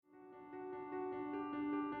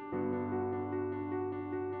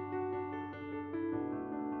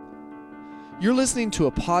You're listening to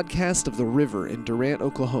a podcast of The River in Durant,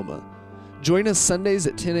 Oklahoma. Join us Sundays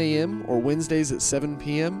at 10 a.m. or Wednesdays at 7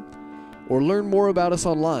 p.m. or learn more about us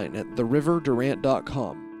online at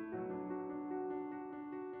theriverdurant.com.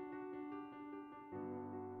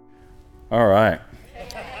 All right.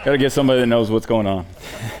 Got to get somebody that knows what's going on.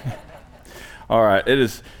 All right. It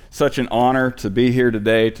is such an honor to be here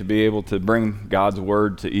today, to be able to bring God's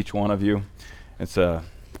word to each one of you.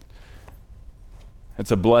 It's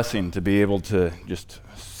a blessing to be able to just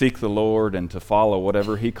seek the Lord and to follow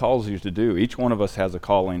whatever He calls you to do. Each one of us has a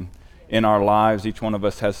calling in our lives. Each one of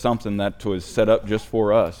us has something that was set up just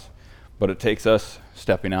for us. But it takes us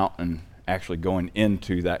stepping out and actually going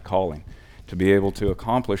into that calling to be able to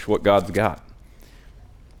accomplish what God's got.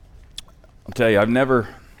 I'll tell you, I've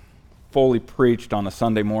never fully preached on a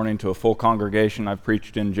Sunday morning to a full congregation. I've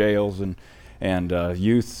preached in jails and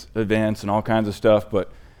youth events and all kinds of stuff,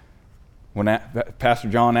 but when Pastor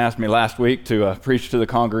John asked me last week to preach to the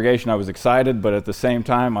congregation, I was excited, but at the same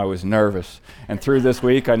time, I was nervous. And through this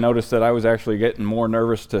week, I noticed that I was actually getting more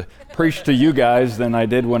nervous to preach to you guys than I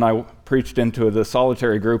did when I preached into the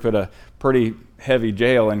solitary group at a pretty heavy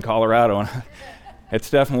jail in Colorado. It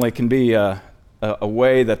definitely can be a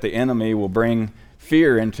way that the enemy will bring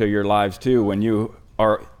fear into your lives too when you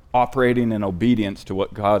are operating in obedience to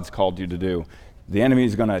what God's called you to do. The enemy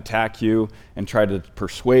is going to attack you and try to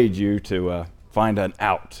persuade you to find an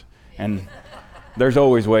out. And there's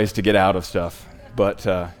always ways to get out of stuff. But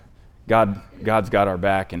God's got our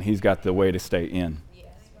back, and He's got the way to stay in.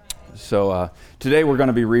 So today we're going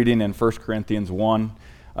to be reading in 1 Corinthians 1,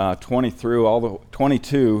 22,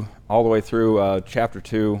 all the way through chapter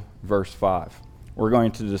 2, verse 5. We're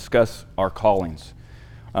going to discuss our callings,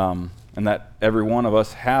 and that every one of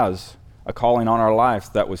us has a calling on our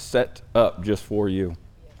life that was set up just for you.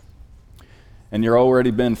 And you're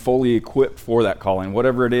already been fully equipped for that calling.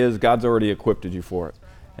 Whatever it is, God's already equipped you for it.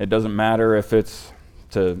 It doesn't matter if it's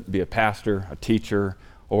to be a pastor, a teacher,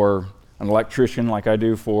 or an electrician like I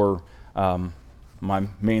do for my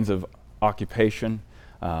means of occupation,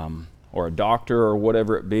 or a doctor, or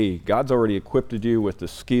whatever it be. God's already equipped you with the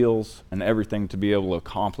skills and everything to be able to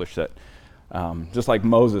accomplish that. Just like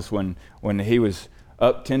Moses, when he was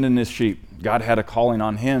up tending his sheep, God had a calling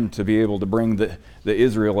on him to be able to bring the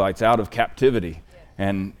Israelites out of captivity.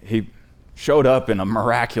 And he showed up in a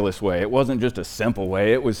miraculous way. It wasn't just a simple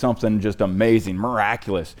way. It was something just amazing,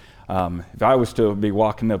 miraculous. If I was to be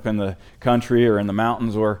walking up in the country or in the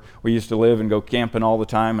mountains where we used to live and go camping all the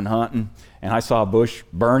time and hunting, and I saw a bush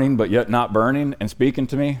burning but yet not burning and speaking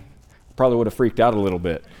to me, I probably would have freaked out a little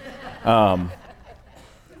bit. But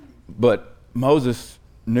Moses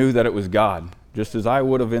knew that it was God, just as I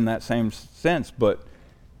would have in that same sense, but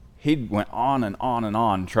he went on and on and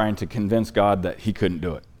on trying to convince God that he couldn't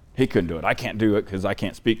do it. He couldn't do it. I can't do it because I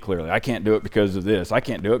can't speak clearly. I can't do it because of this. I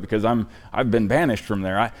can't do it because I've been banished from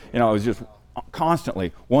there. It was just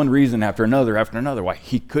constantly one reason after another why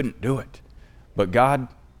he couldn't do it. But God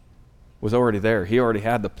was already there. He already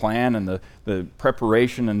had the plan and the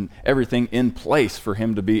preparation and everything in place for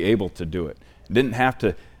him to be able to do it. Didn't have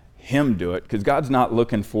to him do it, because God's not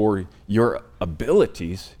looking for your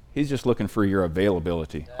abilities. He's just looking for your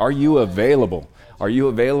availability. Are you available? Are you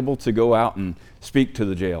available to go out and speak to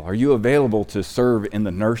the jail? Are you available to serve in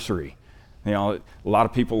the nursery? A lot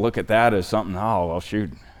of people look at that as something, oh, well,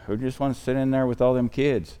 shoot, who just wants to sit in there with all them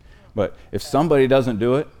kids? But if somebody doesn't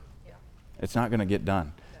do it, it's not going to get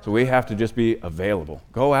done. So we have to just be available.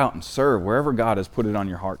 Go out and serve wherever God has put it on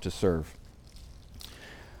your heart to serve.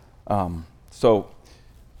 So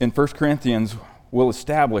in 1 Corinthians, we'll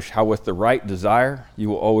establish how with the right desire, you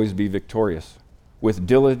will always be victorious. With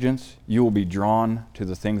diligence, you will be drawn to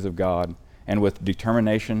the things of God, and with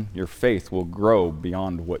determination, your faith will grow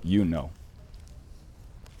beyond what you know.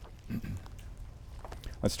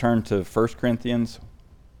 Let's turn to 1 Corinthians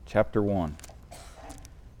chapter 1.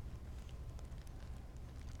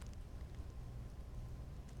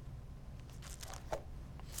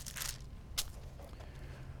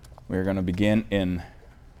 We're going to begin in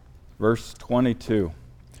verse 22.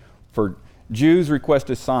 For Jews request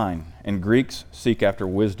a sign, and Greeks seek after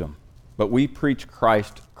wisdom. But we preach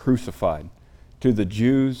Christ crucified. To the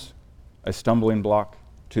Jews, a stumbling block.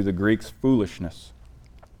 To the Greeks, foolishness.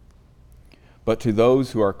 But to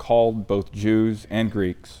those who are called, both Jews and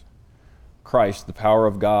Greeks, Christ, the power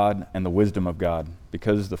of God and the wisdom of God.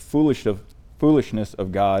 Because the foolishness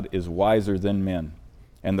of God is wiser than men,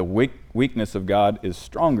 and the weakness of God is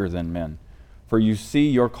stronger than men. For you see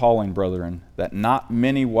your calling, brethren, that not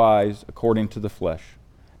many wise according to the flesh,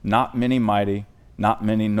 not many mighty, not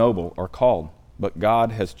many noble are called, but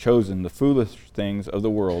God has chosen the foolish things of the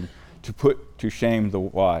world to put to shame the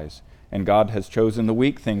wise. And God has chosen the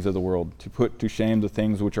weak things of the world to put to shame the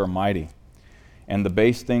things which are mighty. And the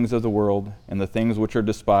base things of the world and the things which are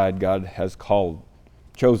despised God has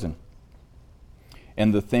chosen.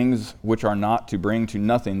 And the things which are not, to bring to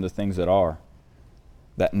nothing the things that are,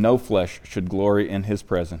 that no flesh should glory in his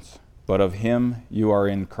presence. But of him you are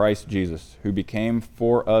in Christ Jesus, who became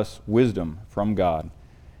for us wisdom from God,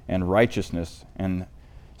 and righteousness and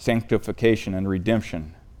sanctification and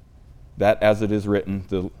redemption, that as it is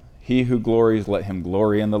written, he who glories, let him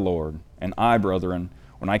glory in the Lord. And I, brethren,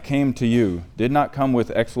 when I came to you, did not come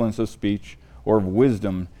with excellence of speech or of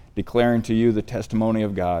wisdom, declaring to you the testimony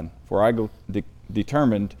of God. For I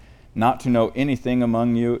determined not to know anything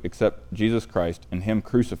among you except Jesus Christ and him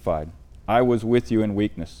crucified. I was with you in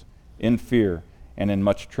weakness, in fear, and in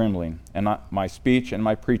much trembling. And my speech and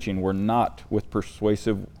my preaching were not with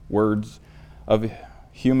persuasive words of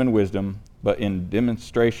human wisdom, but in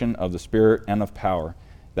demonstration of the Spirit and of power,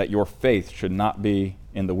 that your faith should not be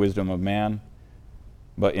in the wisdom of man,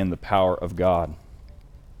 but in the power of God.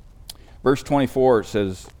 Verse 24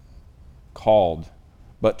 says, called,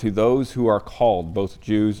 but to those who are called, both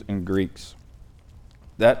Jews and Greeks.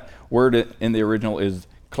 That word in the original is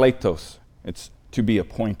kletos. It's to be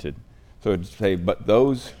appointed. So it'd say, but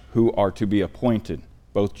those who are to be appointed,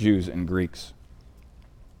 both Jews and Greeks.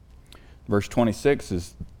 Verse 26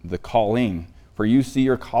 is the calling. For you see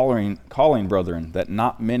your calling, brethren, that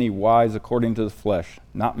not many wise according to the flesh,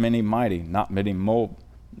 not many mighty, not many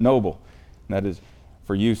noble. That is,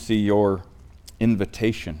 for you see your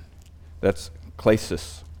invitation. That's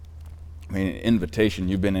klesis. I mean, invitation.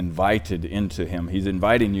 You've been invited into him. He's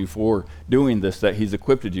inviting you for doing this that he's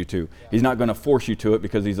equipped you to. He's not going to force you to it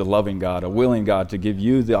because he's a loving God, a willing God to give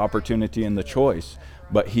you the opportunity and the choice.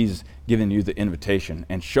 But he's giving you the invitation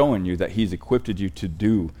and showing you that he's equipped you to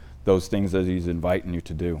do those things that he's inviting you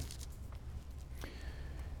to do.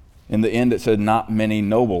 In the end, it said, not many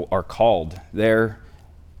noble are called. There,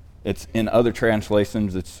 it's in other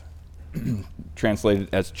translations, it's translated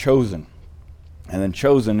as chosen. And then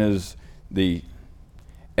chosen is the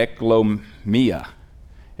eklomia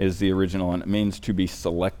is the original, and it means to be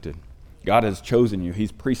selected. God has chosen you.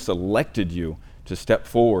 He's pre-selected you to step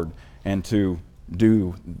forward and to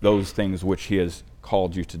do those things which he has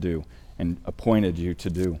called you to do and appointed you to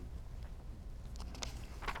do.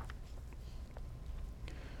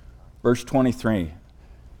 Verse 23,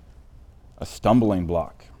 a stumbling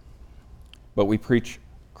block. But we preach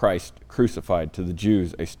Christ crucified, to the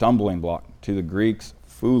Jews a stumbling block, to the Greeks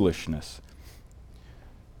foolishness.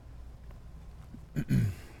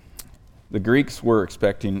 The Greeks were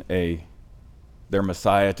expecting their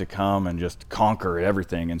Messiah to come and just conquer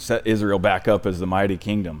everything and set Israel back up as the mighty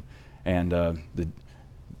kingdom. And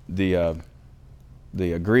the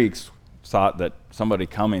Greeks thought that somebody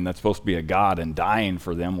coming that's supposed to be a god and dying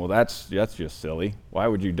for them, well, that's just silly. Why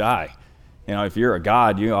would you die? You know, if you're a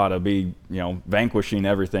god, you ought to be, vanquishing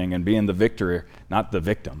everything and being the victor, not the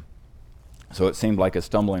victim. So it seemed like a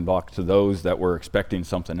stumbling block to those that were expecting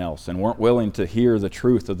something else and weren't willing to hear the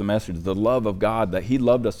truth of the message, the love of God, that he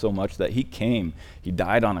loved us so much that he came. He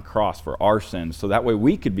died on a cross for our sins, so that way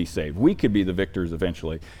we could be saved. We could be the victors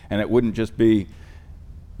eventually. And it wouldn't just be,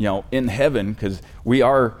 in heaven, because we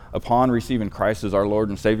are, upon receiving Christ as our Lord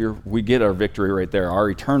and Savior, we get our victory right there, our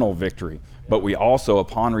eternal victory. But we also,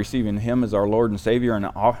 upon receiving him as our Lord and Savior and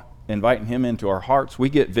inviting him into our hearts, we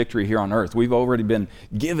get victory here on earth. We've already been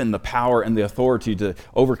given the power and the authority to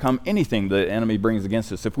overcome anything the enemy brings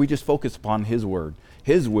against us if we just focus upon his word,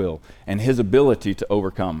 his will, and his ability to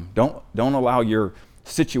overcome. Don't allow your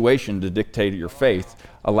situation to dictate your faith.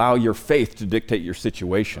 Allow your faith to dictate your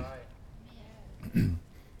situation.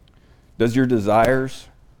 Does your desires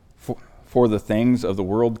for the things of the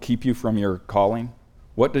world keep you from your calling?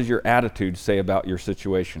 What does your attitude say about your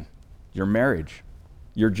situation, your marriage,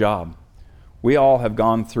 your job? We all have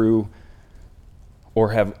gone through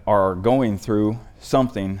or are going through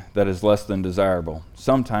something that is less than desirable.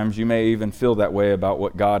 Sometimes you may even feel that way about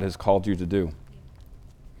what God has called you to do.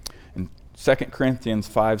 In 2 Corinthians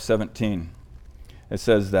 5:17, it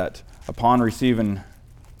says that upon receiving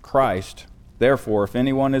Christ, therefore, if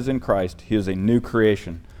anyone is in Christ, he is a new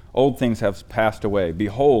creation. Old things have passed away.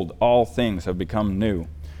 Behold, all things have become new.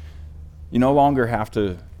 You no longer have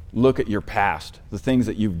to look at your past, the things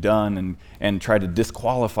that you've done, and try to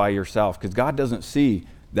disqualify yourself, because God doesn't see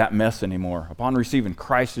that mess anymore. Upon receiving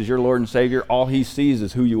Christ as your Lord and Savior, all he sees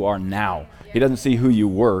is who you are now. He doesn't see who you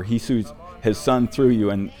were. He sees his Son through you,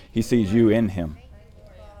 and he sees you in him.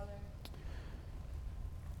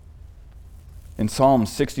 In Psalm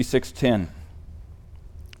 66:10,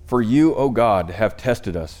 for you, O God, have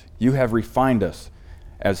tested us. You have refined us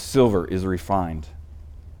as silver is refined.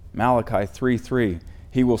 Malachi 3:3.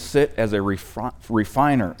 He will sit as a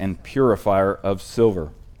refiner and purifier of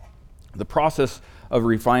silver. The process of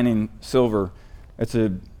refining silver, it's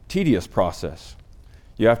a tedious process.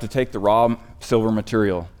 You have to take the raw silver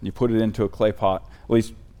material, you put it into a clay pot. At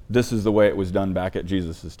least this is the way it was done back at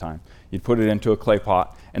Jesus' time. You'd put it into a clay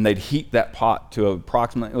pot, and they'd heat that pot to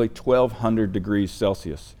approximately 1,200 degrees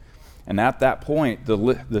Celsius. And at that point,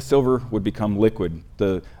 the silver would become liquid.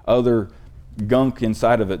 The other gunk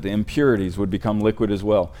inside of it, the impurities, would become liquid as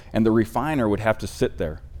well. And the refiner would have to sit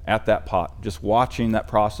there at that pot, just watching that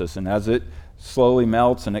process. And as it slowly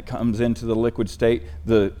melts and it comes into the liquid state,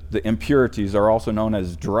 the impurities, are also known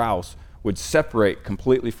as dross, would separate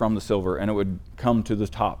completely from the silver, and it would come to the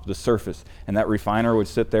top, the surface. And that refiner would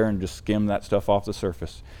sit there and just skim that stuff off the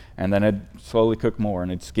surface. And then it'd slowly cook more,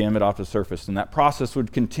 and it'd skim it off the surface. And that process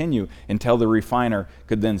would continue until the refiner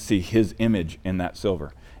could then see his image in that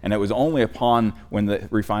silver. And it was only upon when the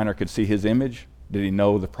refiner could see his image did he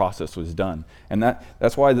know the process was done. And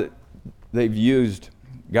that's why God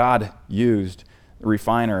used the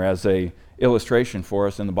refiner as a illustration for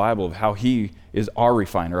us in the Bible of how he is our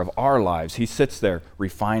refiner of our lives. He sits there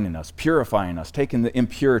refining us, purifying us, taking the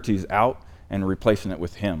impurities out and replacing it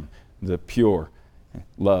with him, the pure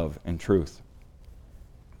love and truth.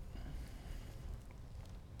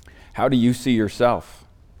 How do you see yourself?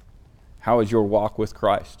 How is your walk with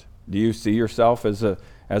Christ? Do you see yourself as a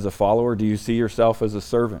follower? Do you see yourself as a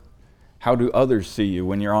servant? How do others see you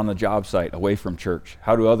when you're on the job site away from church?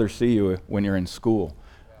 How do others see you when you're in school?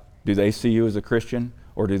 Do they see you as a Christian,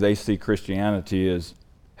 or do they see Christianity as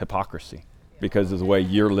hypocrisy because of the way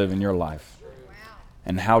you're living your life?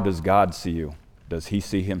 And how does God see you? Does he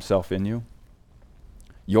see himself in you?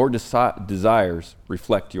 Your desires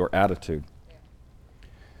reflect your attitude.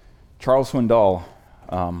 Charles Swindoll,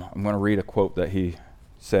 I'm going to read a quote that he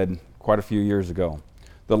said quite a few years ago.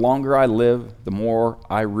 The longer I live, the more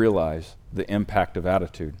I realize the impact of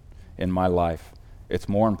attitude in my life. It's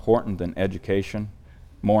more important than education,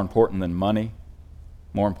 more important than money,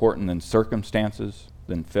 more important than circumstances,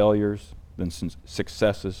 than failures, than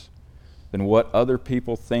successes, than what other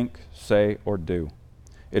people think, say, or do.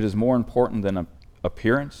 It is more important than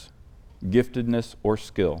appearance, giftedness, or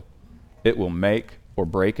skill. It will make or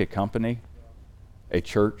break a company, a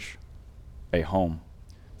church, a home.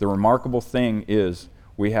 The remarkable thing is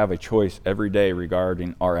we have a choice every day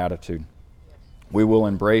regarding our attitude. We will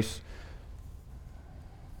embrace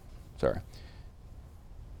for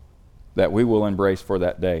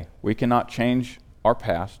that day. We cannot change our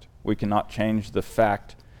past. We cannot change the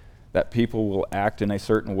fact that people will act in a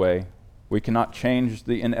certain way. We cannot change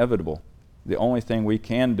the inevitable. The only thing we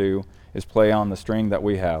can do is play on the string that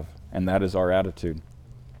we have, and that is our attitude.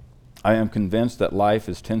 I am convinced that life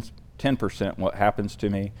is 10% what happens to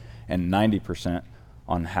me and 90%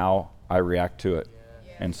 on how I react to it.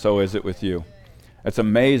 And so is it with you. It's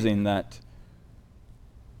amazing that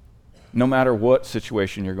no matter what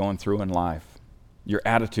situation you're going through in life, your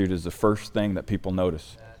attitude is the first thing that people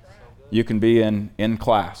notice. You can be in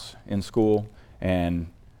class, in school, and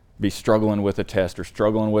be struggling with a test or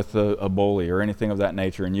struggling with a bully or anything of that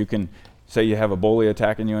nature, and you can say you have a bully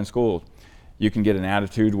attacking you in school. You can get an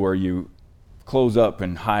attitude where you close up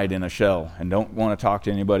and hide in a shell and don't want to talk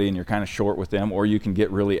to anybody, and you're kind of short with them, or you can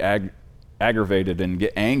get really aggravated and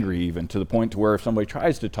get angry even to the point to where if somebody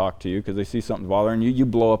tries to talk to you because they see something bothering you, you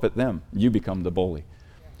blow up at them. You become the bully.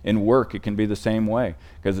 In work, it can be the same way,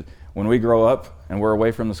 because when we grow up and we're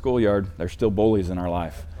away from the schoolyard, there's still bullies in our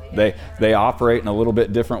life. They operate in a little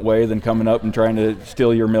bit different way than coming up and trying to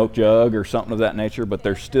steal your milk jug or something of that nature, but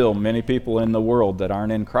there's still many people in the world that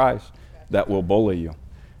aren't in Christ that will bully you.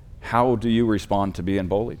 How do you respond to being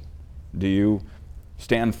bullied? Do you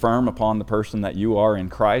stand firm upon the person that you are in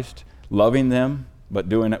Christ, loving them, but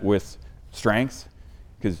doing it with strength?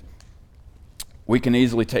 Because we can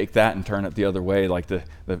easily take that and turn it the other way, like the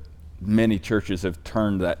many churches have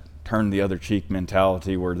turned the other cheek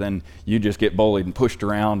mentality, where then you just get bullied and pushed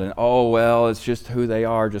around and, oh, well, it's just who they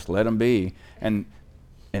are, just let them be. And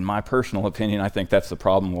in my personal opinion, I think that's the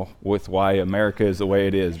problem with why America is the way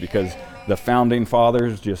it is, because the founding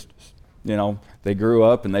fathers just, they grew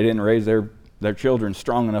up and they didn't raise their children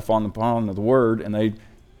strong enough on the word, and they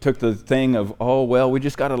took the thing of, oh, well, we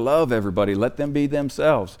just got to love everybody, let them be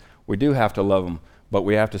themselves. We do have to love them, but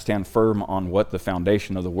we have to stand firm on what the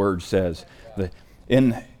foundation of the word says.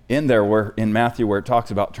 In there, where in Matthew, where it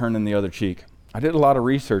talks about turning the other cheek, I did a lot of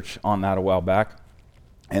research on that a while back,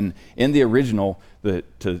 and in the original,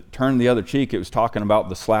 to turn the other cheek, it was talking about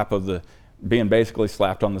the slap of the being basically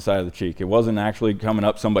slapped on the side of the cheek. It wasn't actually coming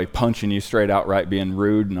up, somebody punching you straight outright, being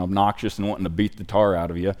rude and obnoxious and wanting to beat the tar out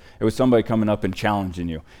of you. It was somebody coming up and challenging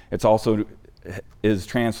you. It's also is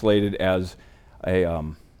translated as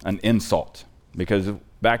an insult, because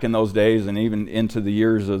back in those days and even into the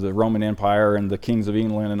years of the Roman Empire and the kings of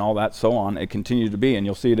England and all that so on, it continued to be, and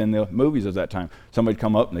you'll see it in the movies of that time. Somebody'd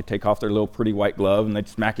come up and they'd take off their little pretty white glove and they'd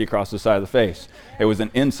smack you across the side of the face. It was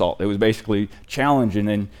an insult. It was basically challenging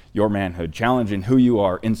in your manhood, challenging who you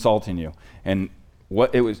are, insulting you. And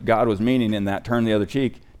what it was God was meaning in that turn the other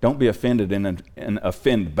cheek, don't be offended and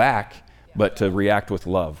offend back, but to react with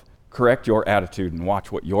love. Correct your attitude and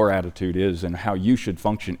watch what your attitude is and how you should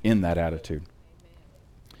function in that attitude.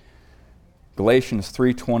 Galatians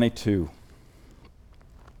 3:22.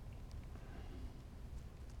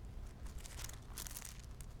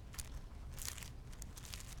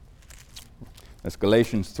 That's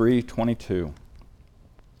Galatians 3:22.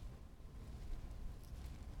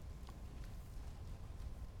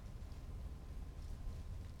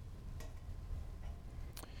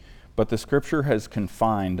 But the Scripture has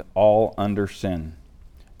confined all under sin,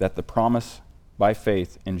 that the promise by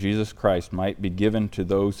faith in Jesus Christ might be given to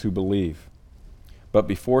those who believe. But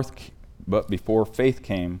before faith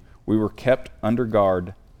came, we were kept under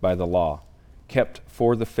guard by the law, kept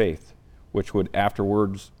for the faith, which would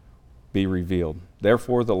afterwards be revealed.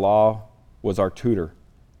 Therefore the law was our tutor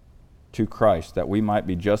to Christ, that we might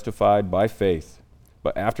be justified by faith.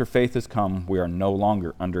 But after faith has come, we are no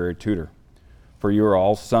longer under a tutor. For you are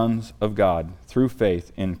all sons of God through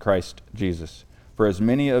faith in Christ Jesus. For as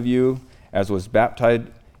many of you as was baptized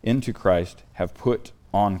into Christ have put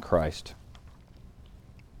on Christ.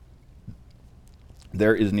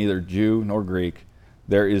 There is neither Jew nor Greek,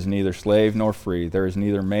 there is neither slave nor free, there is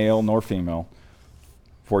neither male nor female,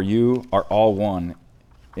 for you are all one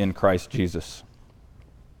in Christ Jesus.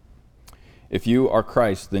 If you are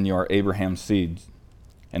Christ, then you are Abraham's seed,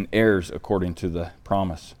 and heirs according to the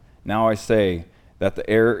promise. Now I say that the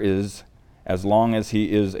heir is, as long as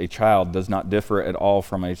he is a child, does not differ at all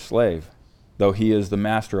from a slave, though he is the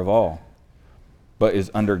master of all, but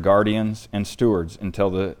is under guardians and stewards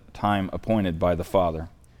until the time appointed by the Father.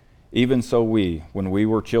 Even so we, when we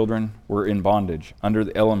were children, were in bondage, under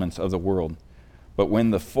the elements of the world. But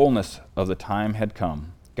when the fullness of the time had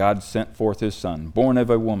come, God sent forth his Son, born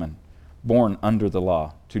of a woman, born under the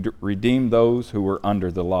law, to redeem those who were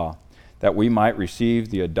under the law, that we might receive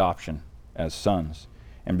the adoption as sons.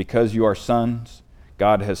 And because you are sons,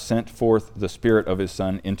 God has sent forth the Spirit of his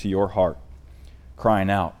Son into your heart,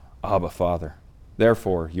 crying out, Abba, Father.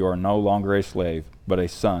 Therefore, you are no longer a slave, but a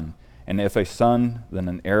son. And if a son, then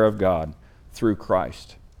an heir of God through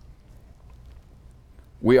Christ.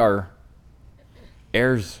 We are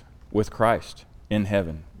heirs with Christ in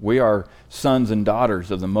heaven. We are sons and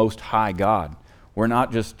daughters of the Most High God. We're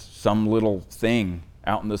not just some little thing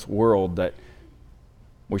out in this world that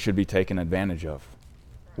we should be taken advantage of.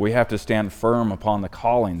 We have to stand firm upon the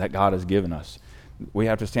calling that God has given us. We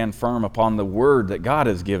have to stand firm upon the word that God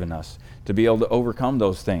has given us to be able to overcome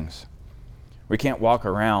those things. We can't walk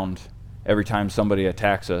around every time somebody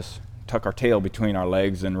attacks us, tuck our tail between our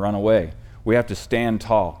legs and run away. We have to stand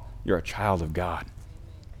tall. You're a child of God.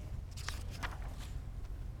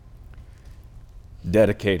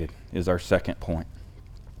 Dedicated is our second point.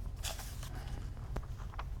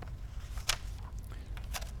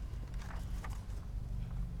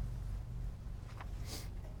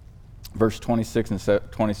 Verse 26 and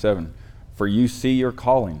 27, for you see your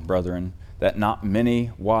calling, brethren, that not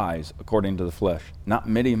many wise according to the flesh, not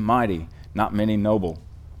many mighty, not many noble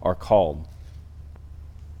are called.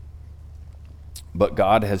 But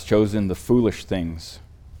God has chosen the foolish things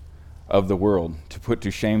of the world to put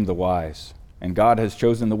to shame the wise. And God has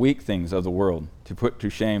chosen the weak things of the world to put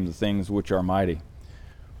to shame the things which are mighty.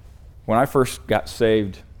 When I first got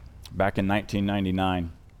saved back in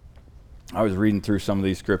 1999, I was reading through some of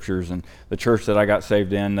these scriptures, and the church that I got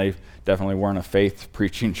saved in, they definitely weren't a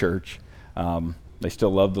faith-preaching church. They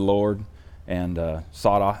still loved the Lord and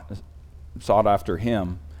sought after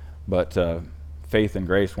Him, but faith and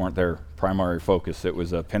grace weren't their primary focus. It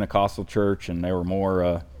was a Pentecostal church, and they were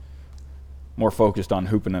more focused on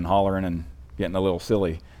hooping and hollering and getting a little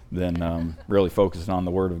silly than really focusing on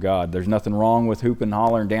the Word of God. There's nothing wrong with hooping and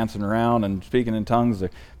hollering, dancing around, and speaking in tongues,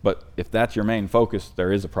 but if that's your main focus,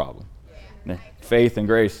 there is a problem. Faith and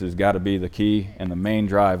grace has got to be the key and the main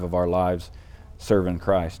drive of our lives serving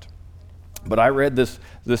Christ. But I read this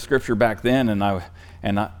scripture back then, and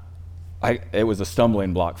it was a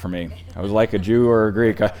stumbling block for me. I was like a Jew or a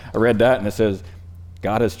Greek. I read that, and it says,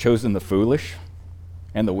 God has chosen the foolish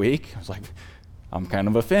and the weak. I was like, I'm kind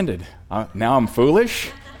of offended. Now I'm foolish?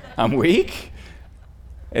 I'm weak.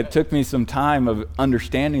 It took me some time of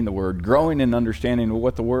understanding the word, growing in understanding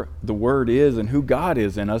what the word is and who God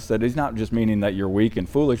is in us, that is not just meaning that you're weak and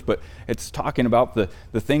foolish, but it's talking about the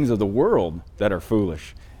things of the world that are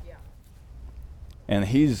foolish. Yeah. And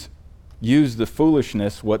he's used the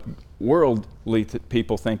foolishness, what worldly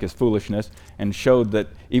people think is foolishness, and showed that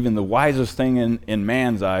even the wisest thing in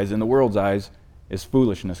man's eyes, in the world's eyes, is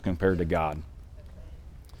foolishness compared to God.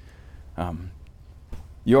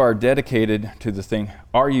 You are dedicated to the thing.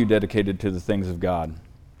 Are you dedicated to the things of God?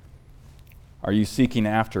 Are you seeking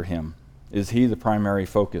after him? Is he the primary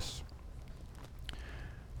focus?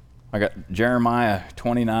 I got Jeremiah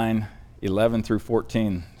 29:11 through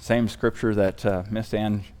 14, same scripture that Miss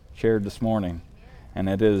Ann shared this morning, and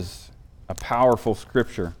it is a powerful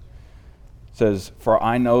scripture. It says, "For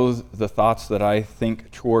I know the thoughts that I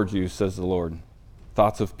think towards you, says the Lord,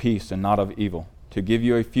 thoughts of peace and not of evil, to give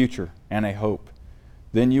you a future and a hope.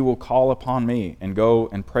 Then you will call upon me and go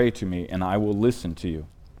and pray to me, and I will listen to you.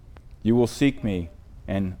 You will seek me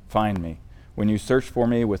and find me when you search for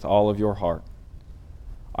me with all of your heart.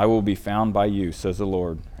 I will be found by you, says the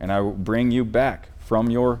Lord, and I will bring you back from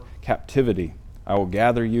your captivity. I will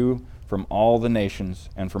gather you from all the nations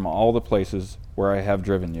and from all the places where I have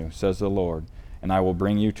driven you, says the Lord, and I will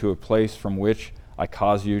bring you to a place from which I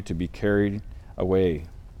cause you to be carried away."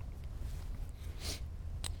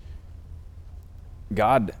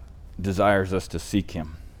 God desires us to seek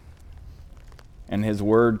him. And his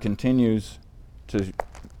word continues to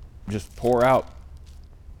just pour out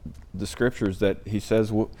the scriptures that he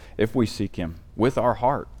says if we seek him with our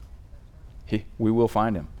heart, we will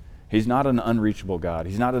find him. He's not an unreachable God.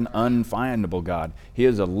 He's not an unfindable God. He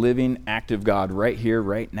is a living, active God right here,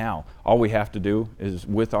 right now. All we have to do is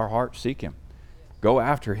with our heart seek him. Go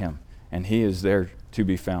after him, and he is there to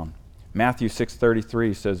be found. Matthew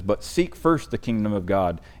 6:33 says, "But seek first the kingdom of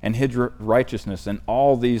God and his righteousness, and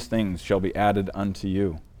all these things shall be added unto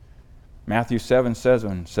you." Matthew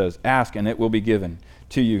 7:7 says, "Ask, and it will be given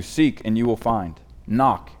to you. Seek, and you will find.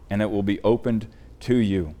 Knock, and it will be opened to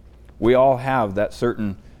you." We all have that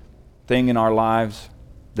certain thing in our lives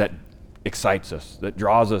that excites us, that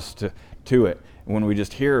draws us to it. When we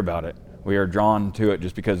just hear about it, we are drawn to it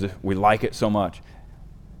just because we like it so much.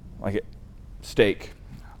 Like it, steak.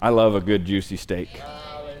 I love a good juicy steak.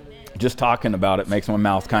 Just talking about it makes my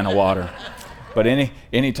mouth kind of water. But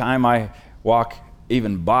any time I walk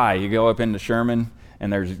even by, you go up into Sherman,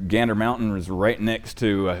 and there's Gander Mountain is right next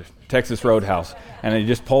to Texas Roadhouse, and you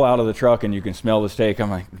just pull out of the truck and you can smell the steak. I'm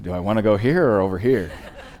like, do I want to go here or over here?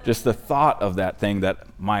 Just the thought of that thing that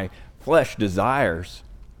my flesh desires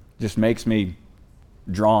just makes me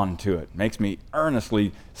drawn to it, makes me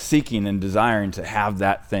earnestly seeking and desiring to have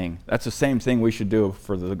that thing. That's the same thing we should do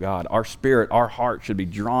for the God. Our spirit, our heart should be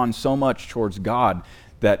drawn so much towards God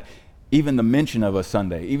that even the mention of a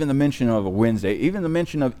Sunday, even the mention of a Wednesday, even the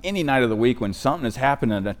mention of any night of the week when something is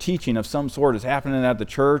happening, a teaching of some sort is happening at the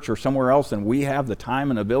church or somewhere else, and we have the time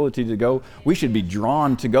and ability to go, we should be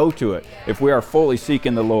drawn to go to it. If we are fully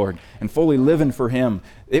seeking the Lord and fully living for him,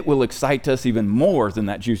 it will excite us even more than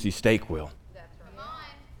that juicy steak will.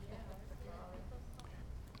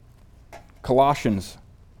 Colossians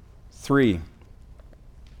 3,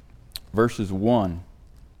 verses 1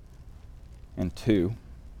 and 2.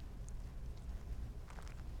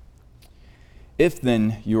 "If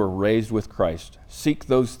then you are raised with Christ, seek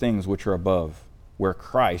those things which are above, where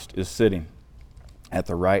Christ is sitting at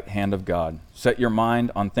the right hand of God. Set your mind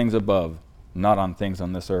on things above, not on things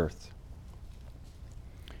on this earth."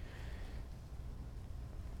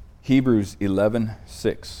 Hebrews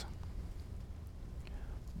 11:6.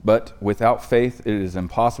 "But without faith it is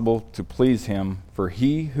impossible to please him, for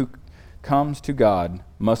he who comes to God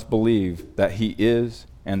must believe that he is,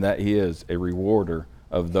 and that he is a rewarder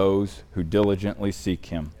of those who diligently seek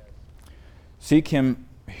him." Seek him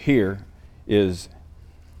here is,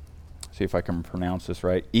 see if I can pronounce this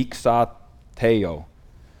right, ixateo,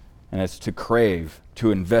 and it's to crave, to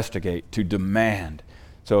investigate, to demand.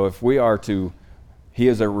 So if we are to, he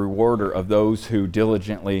is a rewarder of those who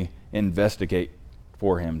diligently investigate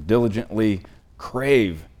for him, diligently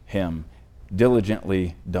crave him,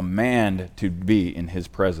 diligently demand to be in his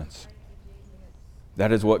presence.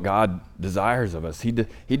 That is what God desires of us. He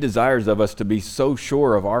desires of us to be so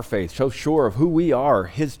sure of our faith, so sure of who we are,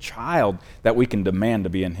 his child, that we can demand to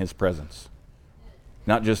be in his presence.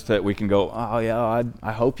 Not just that we can go, "Oh yeah,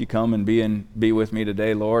 I hope you come and be with me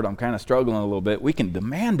today, Lord. I'm kind of struggling a little bit." We can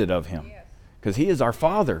demand it of him because he is our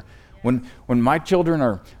Father. When my children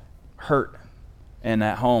are hurt and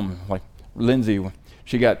at home, like Lindsay,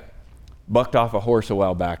 she got bucked off a horse a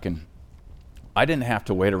while back, and I didn't have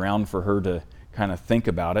to wait around for her to kind of think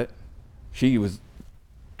about it. She was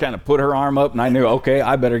kind of put her arm up, and I knew, okay,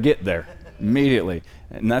 I better get there immediately.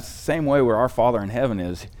 And that's the same way where our Father in heaven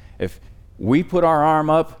is. If we put our arm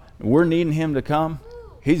up, we're needing him to come,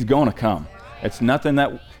 he's going to come. It's nothing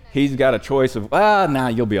that he's got a choice of, nah,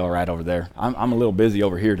 you'll be all right over there. I'm a little busy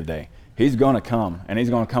over here today. He's going to come, and he's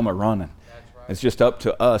going to come a-running. It's just up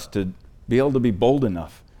to us to be able to be bold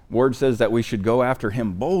enough. Word says that we should go after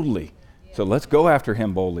him boldly. So let's go after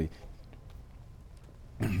him boldly.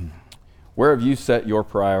 Where have you set your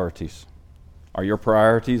priorities? Are your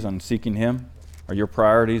priorities on seeking him? Are your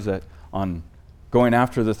priorities on going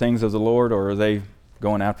after the things of the Lord, or are they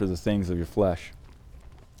going after the things of your flesh?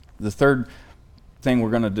 The third thing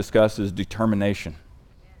we're going to discuss is determination.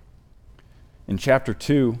 In chapter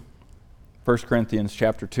 2, 1 Corinthians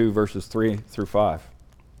chapter 2, verses 3 through 5,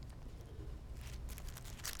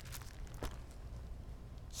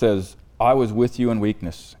 says, I was with you in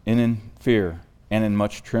weakness, and in fear, and in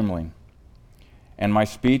much trembling. And my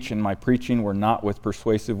speech and my preaching were not with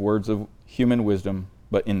persuasive words of human wisdom,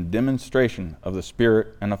 but in demonstration of the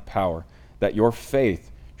Spirit and of power, that your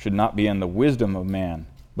faith should not be in the wisdom of man,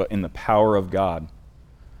 but in the power of God.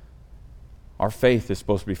 Our faith is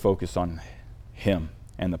supposed to be focused on him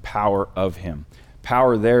and the power of him.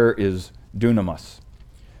 Power there is dunamis.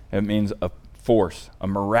 It means a force, a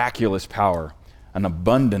miraculous power, an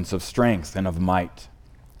abundance of strength and of might.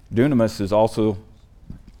 Dunamis is also,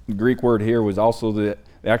 the Greek word here was also the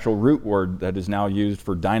actual root word that is now used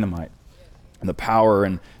for dynamite. And the power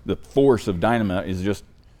and the force of dynamite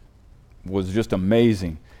was just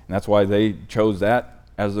amazing. And that's why they chose that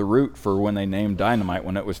as the root for when they named dynamite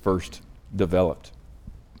when it was first developed.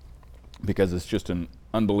 Because it's just an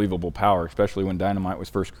unbelievable power, especially when dynamite was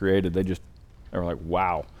first created. They were like,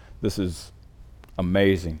 wow, this is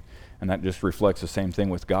amazing. And that just reflects the same thing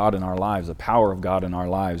with God in our lives, the power of God in our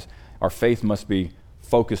lives. Our faith must be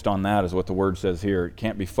focused on that, is what the word says here. It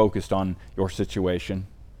can't be focused on your situation,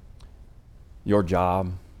 your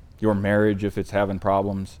job, your marriage if it's having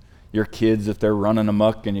problems, your kids if they're running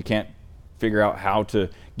amok and you can't figure out how to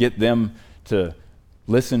get them to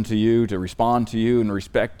listen to you, to respond to you and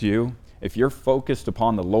respect you. If you're focused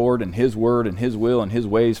upon the Lord and his word and his will and his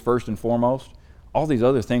ways first and foremost, all these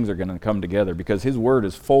other things are going to come together, because his word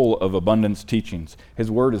is full of abundance teachings.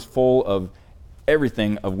 His word is full of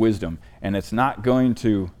everything of wisdom, and it's not going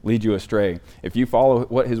to lead you astray. If you follow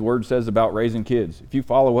what his word says about raising kids, if you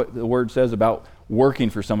follow what the word says about working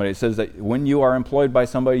for somebody, it says that when you are employed by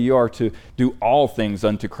somebody, you are to do all things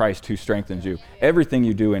unto Christ who strengthens you. Everything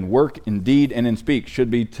you do in work, in deed, and in speak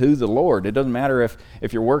should be to the Lord. It doesn't matter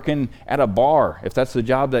if you're working at a bar, if that's the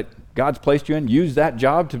job that God's placed you in, use that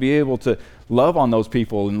job to be able to love on those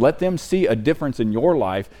people and let them see a difference in your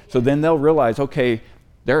life, so then they'll realize, okay,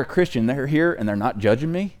 they're a Christian, they're here and they're not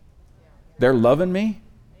judging me, they're loving me.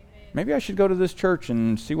 Maybe I should go to this church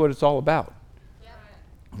and see what it's all about.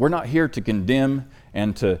 We're not here to condemn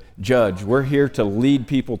and to judge. We're here to lead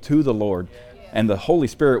people to the Lord, and the Holy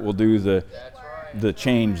Spirit will do the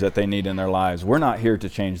change that they need in their lives. We're not here to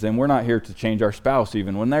change them. We're not here to change our spouse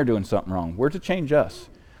even when they're doing something wrong. We're to change us.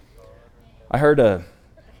 I heard the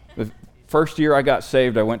first year I got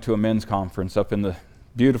saved, I went to a men's conference up in the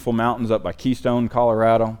beautiful mountains up by Keystone,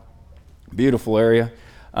 Colorado. Beautiful area.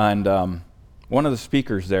 And one of the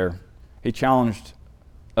speakers there, he challenged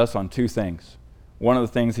us on two things. One of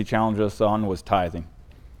the things he challenged us on was tithing.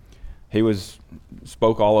 He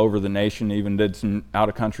spoke all over the nation, even did some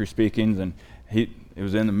out-of-country speakings, and it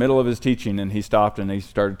was in the middle of his teaching, and he stopped and he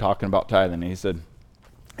started talking about tithing. He said,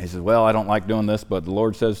 well, I don't like doing this, but the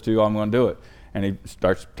Lord says to, I'm going to do it. And he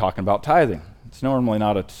starts talking about tithing. It's normally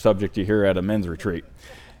not a subject you hear at a men's retreat.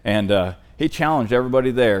 And he challenged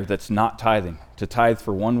everybody there that's not tithing to tithe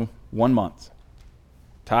for one month.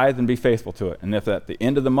 Tithe and be faithful to it. And if at the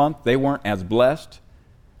end of the month they weren't as blessed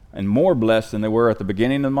and more blessed than they were at the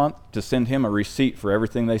beginning of the month, to send him a receipt for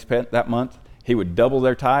everything they spent that month, he would double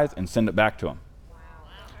their tithe and send it back to them. Wow.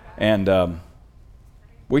 And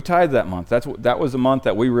we tithed that month. That was the month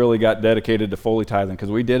that we really got dedicated to fully tithing,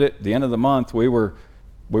 because we did it. At the end of the month, we were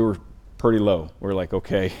pretty low. We're like,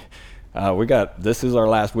 okay, this is our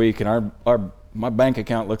last week, and my bank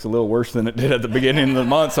account looks a little worse than it did at the beginning of the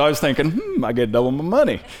month. So I was thinking, I get double my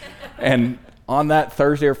money. And on that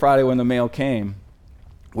Thursday or Friday when the mail came,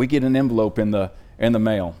 we get an envelope in the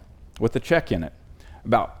mail with a check in it.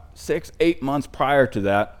 About 6-8 months prior to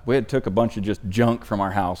that, we had took a bunch of just junk from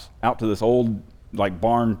our house out to this old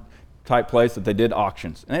barn type place that they did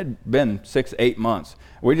auctions. And it had been 6-8 months.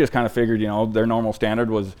 We just kind of figured, their normal standard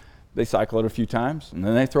was they cycle it a few times and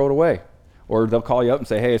then they throw it away. Or they'll call you up and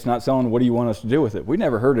say, hey, it's not selling. What do you want us to do with it? We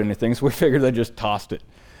never heard anything, so we figured they just tossed it.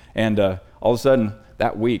 And all of a sudden,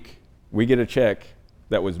 that week, we get a check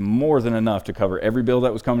that was more than enough to cover every bill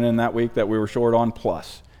that was coming in that week that we were short on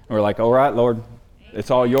plus. And we're like, all right, Lord,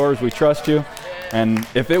 it's all yours. We trust you. And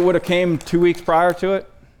if it would have came 2 weeks prior to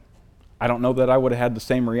it, I don't know that I would have had the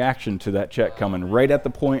same reaction to that check coming right at the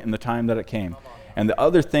point and the time that it came. And the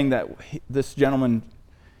other thing that this gentleman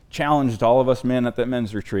challenged all of us men at that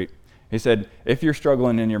men's retreat, he said, if you're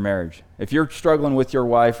struggling in your marriage, if you're struggling with your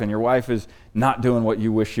wife and your wife is not doing what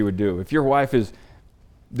you wish she would do, if your wife is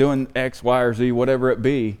doing X, Y, or Z, whatever it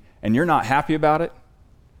be, and you're not happy about it,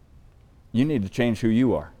 you need to change who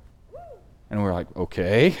you are. And we're like,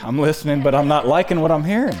 okay, I'm listening, but I'm not liking what I'm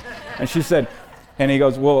hearing. And she said, and he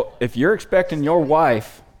goes, well, if you're expecting your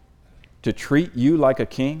wife to treat you like a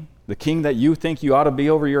king, the king that you think you ought to be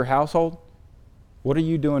over your household, what are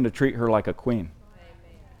you doing to treat her like a queen?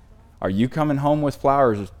 Are you coming home with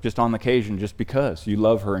flowers just on occasion just because you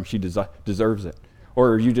love her and she deserves it? Or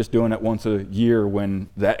are you just doing it once a year when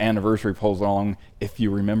that anniversary pulls along if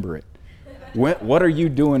you remember it? What are you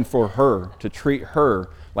doing for her to treat her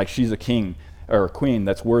like she's a king or a queen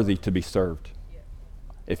that's worthy to be served?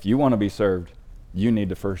 If you want to be served, you need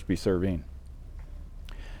to first be serving.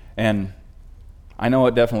 And I know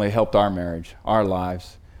it definitely helped our marriage, our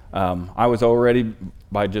lives. I was already,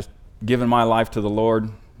 by just giving my life to the Lord,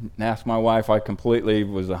 asked my wife, I completely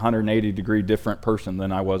was a 180-degree different person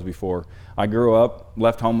than I was before. I grew up,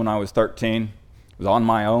 left home when I was 13, was on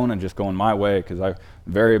my own and just going my way because I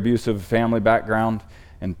very abusive family background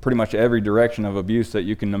and pretty much every direction of abuse that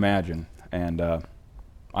you can imagine. And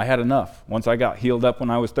I had enough. Once I got healed up when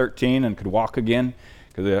I was 13 and could walk again,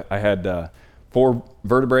 because I had 4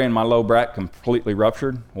 vertebrae in my low back completely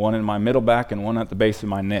ruptured, 1 in my middle back and 1 at the base of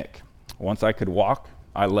my neck. Once I could walk,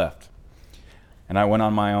 I left. And I went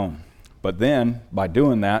on my own. But then, by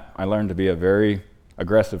doing that, I learned to be a very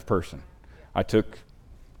aggressive person. I took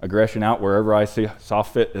aggression out wherever I saw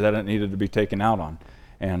fit that it needed to be taken out on.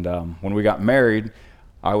 And when we got married,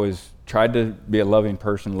 I tried to be a loving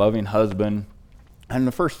person, loving husband. And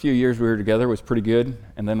the first few years we were together was pretty good.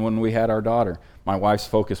 And then when we had our daughter, my wife's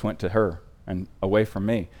focus went to her and away from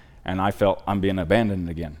me. And I felt I'm being abandoned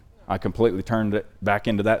again. I completely turned it back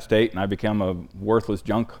into that state, and I became a worthless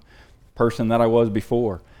junk person that I was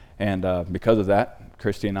before. And because of that,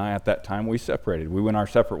 Christy and I at that time, we separated. We went our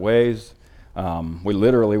separate ways. We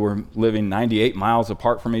literally were living 98 miles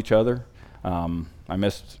apart from each other. I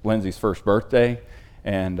missed Lindsay's first birthday,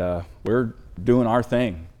 and we were doing our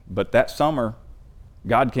thing. But that summer,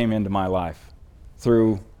 God came into my life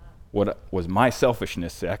through what was my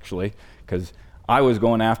selfishness, actually, because I was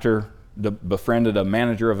going after, befriended a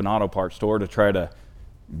manager of an auto parts store to try to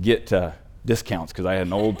get discounts because I had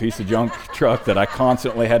an old piece of junk truck that I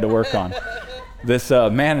constantly had to work on. This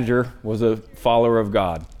manager was a follower of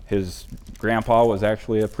God. His grandpa was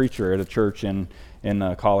actually a preacher at a church in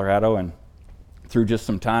Colorado, and through just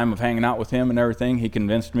some time of hanging out with him and everything, he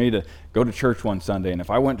convinced me to go to church one Sunday. And if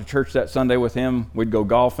I went to church that Sunday with him, we'd go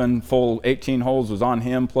golfing. Full 18 holes was on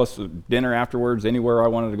him, plus dinner afterwards, anywhere I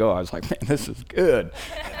wanted to go. I was like, man, this is good.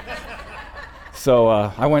 So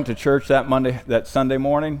I went to church that Sunday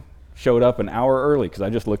morning. Showed up an hour early because I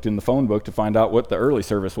just looked in the phone book to find out what the early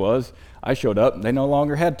service was. I showed up and they no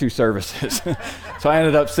longer had 2 services. So I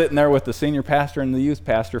ended up sitting there with the senior pastor and the youth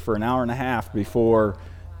pastor for an hour and a half before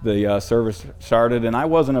the service started. And I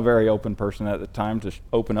wasn't a very open person at the time to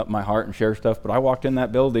open up my heart and share stuff, but I walked in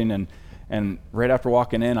that building and right after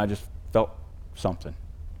walking in, I just felt something.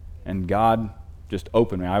 And God just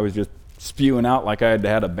opened me. I was just spewing out like I had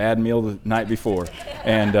had a bad meal the night before.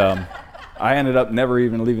 And I ended up never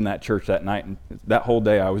even leaving that church that night. And that whole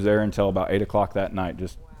day I was there until about 8 o'clock that night,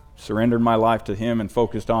 just surrendered my life to him and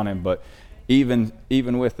focused on him. But even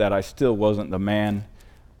with that, I still wasn't the man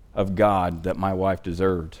of God that my wife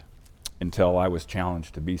deserved until I was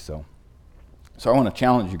challenged to be so. So I want to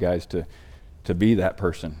challenge you guys to be that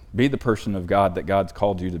person. Be the person of God that God's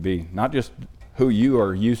called you to be. Not just who you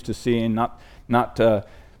are used to seeing, not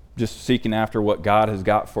just seeking after what God has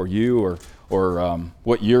got for you or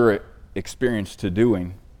what you're experienced to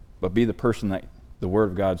doing, but be the person that the Word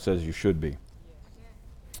of God says you should be.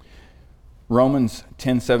 Romans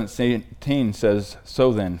 10:17 says,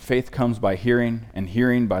 so then, faith comes by hearing, and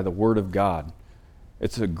hearing by the Word of God.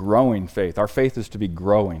 It's a growing faith. Our faith is to be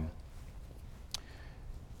growing.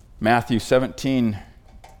 Matthew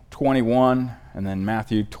 17:21, and then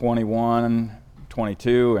Matthew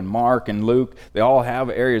 21:22, and Mark and Luke, they all have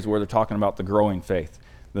areas where they're talking about the growing faith,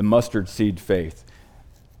 the mustard seed faith.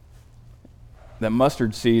 That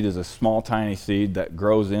mustard seed is a small, tiny seed that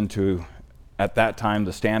grows into, at that time,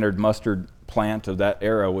 the standard mustard plant of that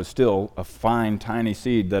era was still a fine, tiny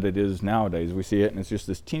seed that it is nowadays. We see it, and it's just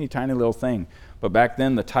this teeny tiny little thing. But back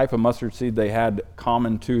then, the type of mustard seed they had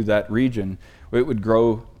common to that region, it would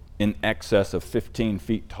grow in excess of 15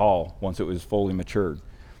 feet tall once it was fully matured.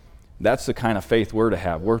 That's the kind of faith we're to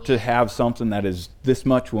have. We're to have something that is this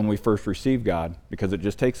much when we first receive God, because it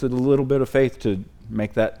just takes a little bit of faith to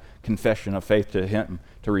make that confession of faith to Him,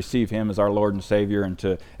 to receive Him as our Lord and Savior, and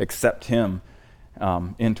to accept Him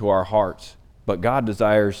into our hearts. But God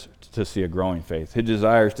desires to see a growing faith. He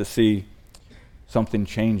desires to see something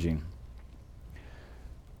changing.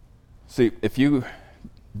 See, if you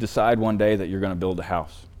decide one day that you're going to build a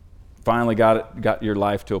house, finally got your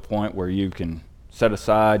life to a point where you can set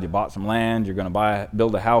aside, you bought some land, you're going to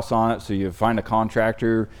build a house on it, so you find a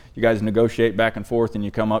contractor, you guys negotiate back and forth, and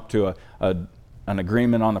you come up to an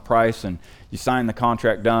agreement on the price, and you sign the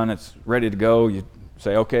contract done, it's ready to go, you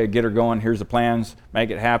say, okay, get her going, here's the plans, make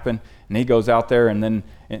it happen, and he goes out there, and then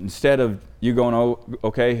instead of you going, oh,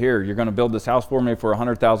 okay, here, you're going to build this house for me for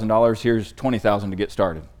 $100,000, here's $20,000 to get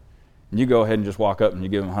started. And you go ahead and just walk up and you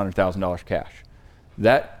give him $100,000 cash.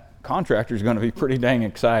 That contractor is going to be pretty dang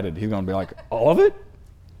excited. He's going to be like, all of it?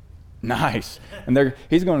 Nice. And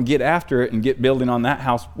he's going to get after it and get building on that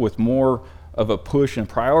house with more of a push and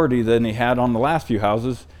priority than he had on the last few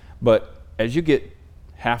houses. But as you get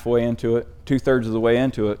halfway into it, 2/3 of the way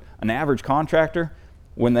into it, an average contractor,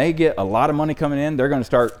 when they get a lot of money coming in, they're going to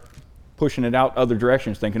start pushing it out other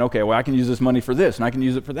directions, thinking, okay, well, I can use this money for this, and I can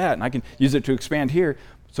use it for that, and I can use it to expand here.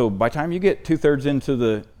 So by the time you get 2/3 into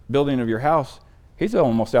the building of your house, he's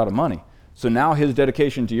almost out of money. So now his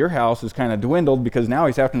dedication to your house is kind of dwindled, because now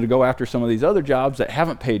he's having to go after some of these other jobs that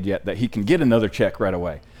haven't paid yet, that he can get another check right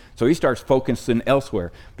away. So he starts focusing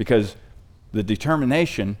elsewhere, because the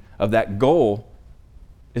determination of that goal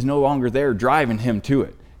is no longer there driving him to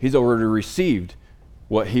it. He's already received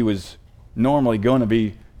what he was normally going to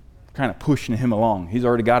be kind of pushing him along. He's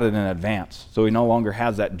already got it in advance. So he no longer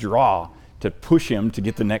has that draw to push him to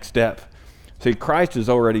get the next step. See, Christ has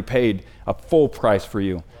already paid a full price for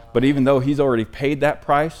you. But even though He's already paid that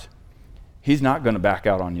price, He's not going to back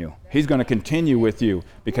out on you. He's going to continue with you,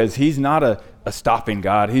 because He's not a stopping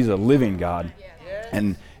God. He's a living God.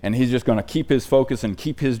 And He's just going to keep His focus and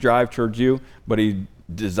keep His drive towards you. But He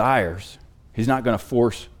desires, He's not going to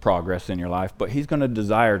force progress in your life, but He's going to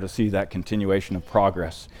desire to see that continuation of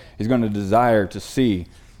progress. He's going to desire to see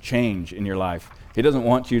change in your life. He doesn't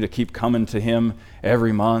want you to keep coming to Him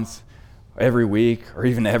every month, every week, or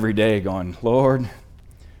even every day going, Lord,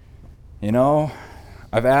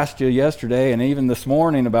 I've asked you yesterday and even this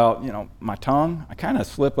morning about, my tongue. I kind of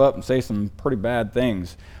slip up and say some pretty bad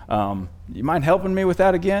things. You mind helping me with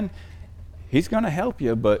that again? He's going to help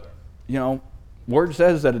you, but, word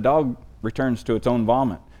says that a dog returns to its own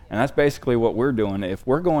vomit. And that's basically what we're doing. If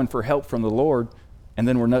we're going for help from the Lord and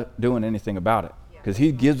then we're not doing anything about it, because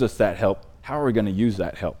He gives us that help, how are we going to use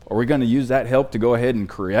that help? Are we going to use that help to go ahead and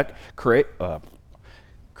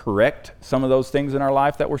correct some of those things in our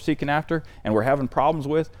life that we're seeking after and we're having problems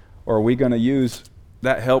with? Or are we going to use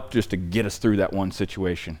that help just to get us through that one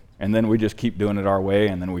situation? And then we just keep doing it our way,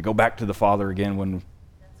 and then we go back to the Father again when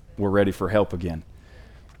we're ready for help again.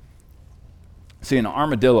 See, an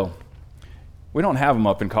armadillo, we don't have them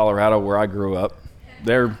up in Colorado where I grew up.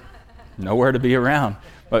 They're nowhere to be around.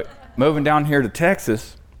 But moving down here to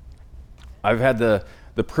Texas, I've had the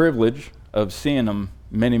privilege of seeing them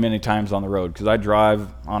many, many times on the road, because I drive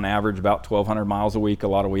on average about 1,200 miles a week, a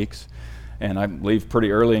lot of weeks, and I leave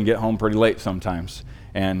pretty early and get home pretty late sometimes.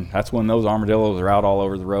 And that's when those armadillos are out all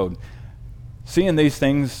over the road. Seeing these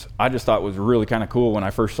things, I just thought was really kind of cool when I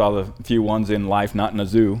first saw the few ones in life, not in a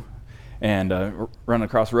zoo, and running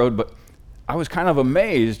across the road. But I was kind of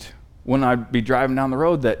amazed when I'd be driving down the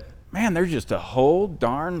road that, man, there's just a whole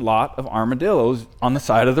darn lot of armadillos on the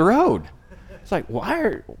side of the road. It's like,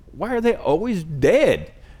 why are they always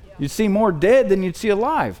dead? You'd see more dead than you'd see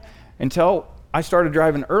alive. Until I started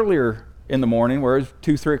driving earlier in the morning, where it was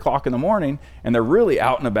 2-3 o'clock in the morning, and they're really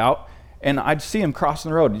out and about, and I'd see them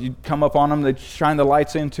crossing the road. You'd come up on them, they'd shine the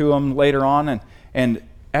lights into them later on, and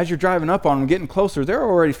as you're driving up on them, getting closer, they're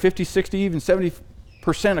already 50, 60, even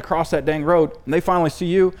 70% across that dang road, and they finally see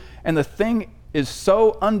you, and the thing is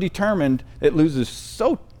so undetermined, it loses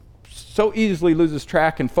so easily loses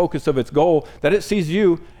track and focus of its goal that it sees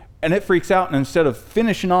you and it freaks out, and instead of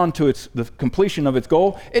finishing on to the completion of its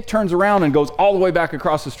goal, it turns around and goes all the way back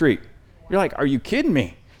across the street. You're like, are you kidding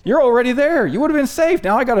me? You're already there. You would have been safe.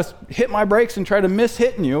 Now I got to hit my brakes and try to miss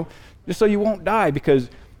hitting you just so you won't die, because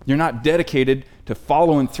you're not dedicated to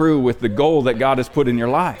following through with the goal that God has put in your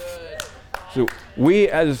life. So we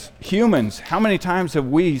as humans, how many times have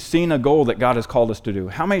we seen a goal that God has called us to do?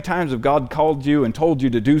 How many times have God called you and told you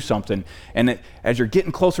to do something, and as you're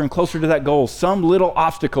getting closer and closer to that goal, some little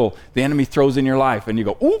obstacle the enemy throws in your life and you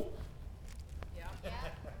go, ooh.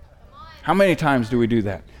 How many times do we do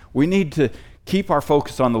that? We need to keep our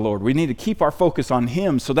focus on the Lord. We need to keep our focus on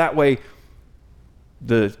Him, so that way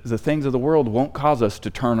the things of the world won't cause us to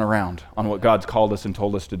turn around on what God's called us and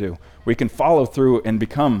told us to do. We can follow through and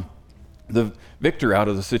become the victor out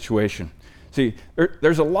of the situation. See,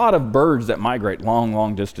 there's a lot of birds that migrate long,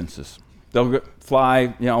 long distances. They'll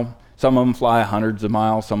fly, some of them fly hundreds of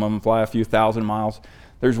miles, some of them fly a few thousand miles.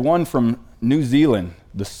 There's one from New Zealand,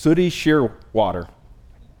 the sooty shearwater.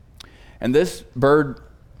 And this bird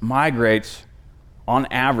migrates on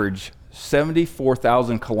average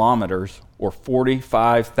 74,000 kilometers or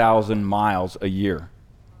 45,000 miles a year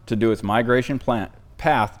to do its migration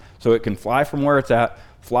path, so it can fly from where it's at,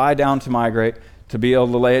 fly down to migrate, to be able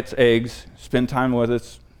to lay its eggs, spend time with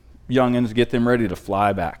its youngins, get them ready to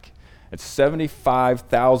fly back. It's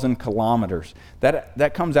 75,000 kilometers.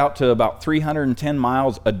 That comes out to about 310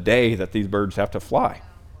 miles a day that these birds have to fly.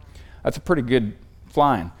 That's a pretty good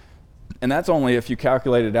flying. And that's only if you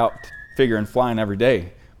calculate it out, figuring flying every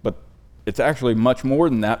day. But it's actually much more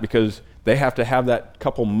than that, because they have to have that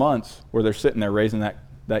couple months where they're sitting there raising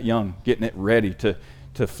that young, getting it ready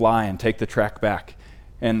to fly and take the track back.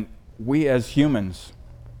 And we as humans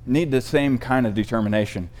need the same kind of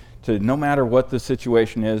determination to, no matter what the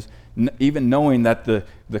situation is, even knowing that the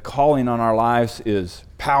calling on our lives is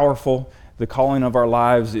powerful, the calling of our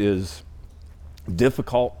lives is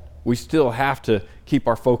difficult, we still have to keep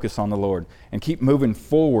our focus on the Lord and keep moving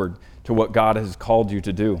forward to what God has called you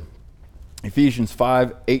to do. Ephesians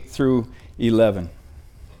 5, 8 through 11.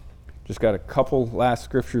 Just got a couple last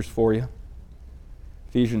scriptures for you.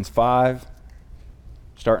 Ephesians 5,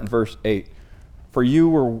 starting verse 8. For you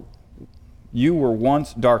were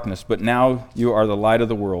once darkness, but now you are the light of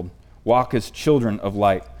the world. Walk as children of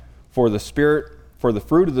light. For the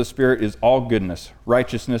fruit of the Spirit is all goodness,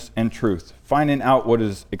 righteousness, and truth, finding out what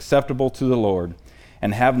is acceptable to the Lord,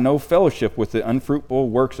 and have no fellowship with the unfruitful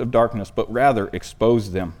works of darkness, but rather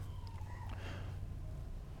expose them.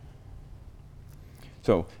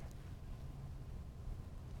 So,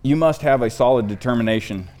 you must have a solid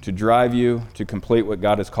determination to drive you to complete what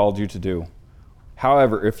God has called you to do.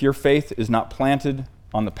 However, if your faith is not planted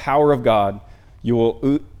on the power of God, you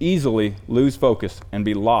will easily lose focus and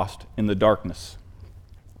be lost in the darkness.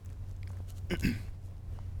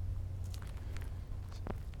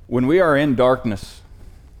 When we are in darkness,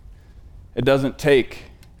 it doesn't take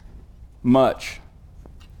much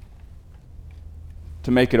to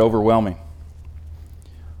make it overwhelming.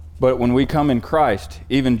 But when we come in Christ,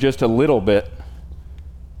 even just a little bit,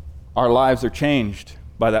 our lives are changed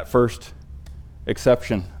by that first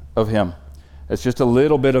exception of Him. It's just a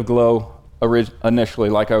little bit of glow initially,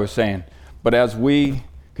 like I was saying. But as we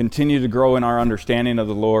continue to grow in our understanding of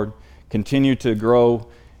the Lord, continue to grow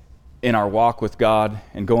in our walk with God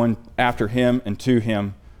and going after Him and to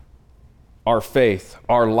Him, our faith,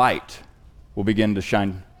 our light will begin to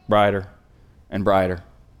shine brighter and brighter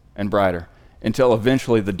and brighter, until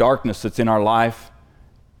eventually the darkness that's in our life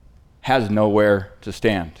has nowhere to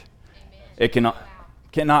stand. It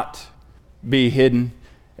cannot be hidden.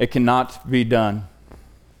 It cannot be done.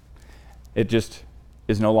 It just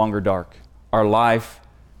is no longer dark. Our life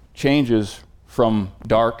changes from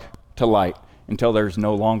dark to light until there's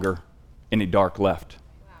no longer any dark left.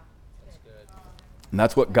 And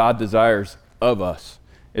that's what God desires of us,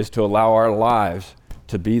 is to allow our lives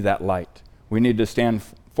to be that light. We need to stand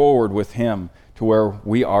forward with Him to where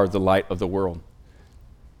we are the light of the world,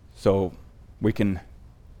 so we can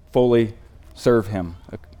fully serve Him.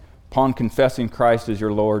 Upon confessing Christ as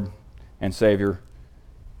your Lord and Savior,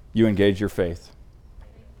 you engage your faith.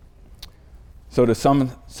 So to sum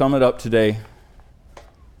it up today,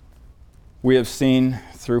 we have seen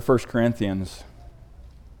through 1 Corinthians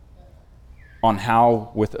on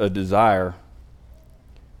how, with a desire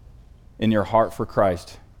in your heart for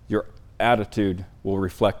Christ, your attitude will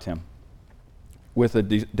reflect Him. With a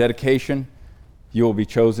dedication, you will be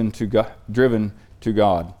driven to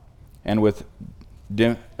God. And with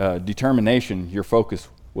determination, your focus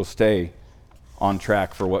will stay on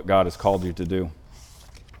track for what God has called you to do.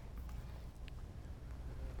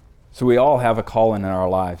 So we all have a calling in our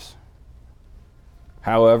lives.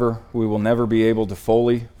 However, we will never be able to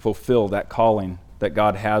fully fulfill that calling that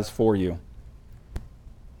God has for you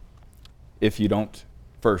if you don't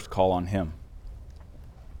first call on Him.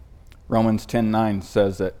 Romans 10:9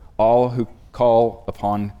 says that all who call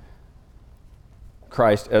upon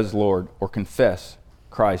Christ as Lord or confess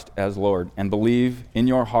Christ as Lord and believe in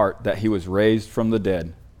your heart that he was raised from the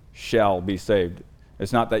dead shall be saved.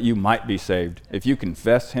 It's not that you might be saved. If you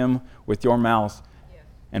confess him with your mouth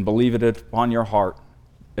and believe it upon your heart,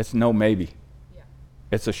 it's no maybe.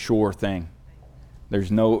 It's a sure thing.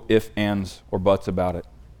 There's no ifs, ands, or buts about it.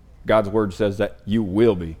 God's word says that you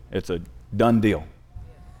will be. It's a done deal.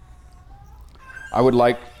 I would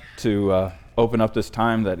like to open up this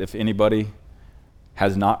time that if anybody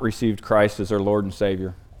has not received Christ as their Lord and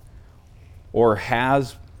Savior, or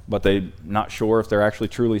has, but they're not sure if they're actually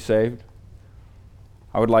truly saved,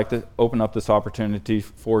 I would like to open up this opportunity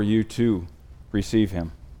for you to receive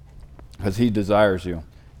him, because he desires you.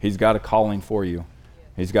 He's got a calling for you.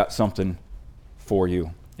 He's got something for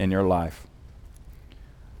you in your life.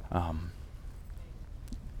 All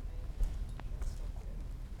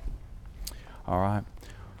right.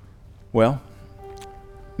 Well,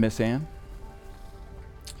 Miss Ann,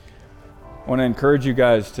 I want to encourage you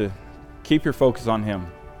guys to keep your focus on him.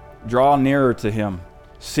 Draw nearer to him.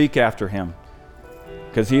 Seek after him.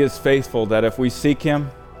 Because he is faithful that if we seek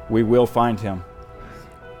him, we will find him.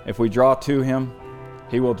 If we draw to him,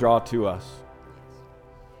 he will draw to us.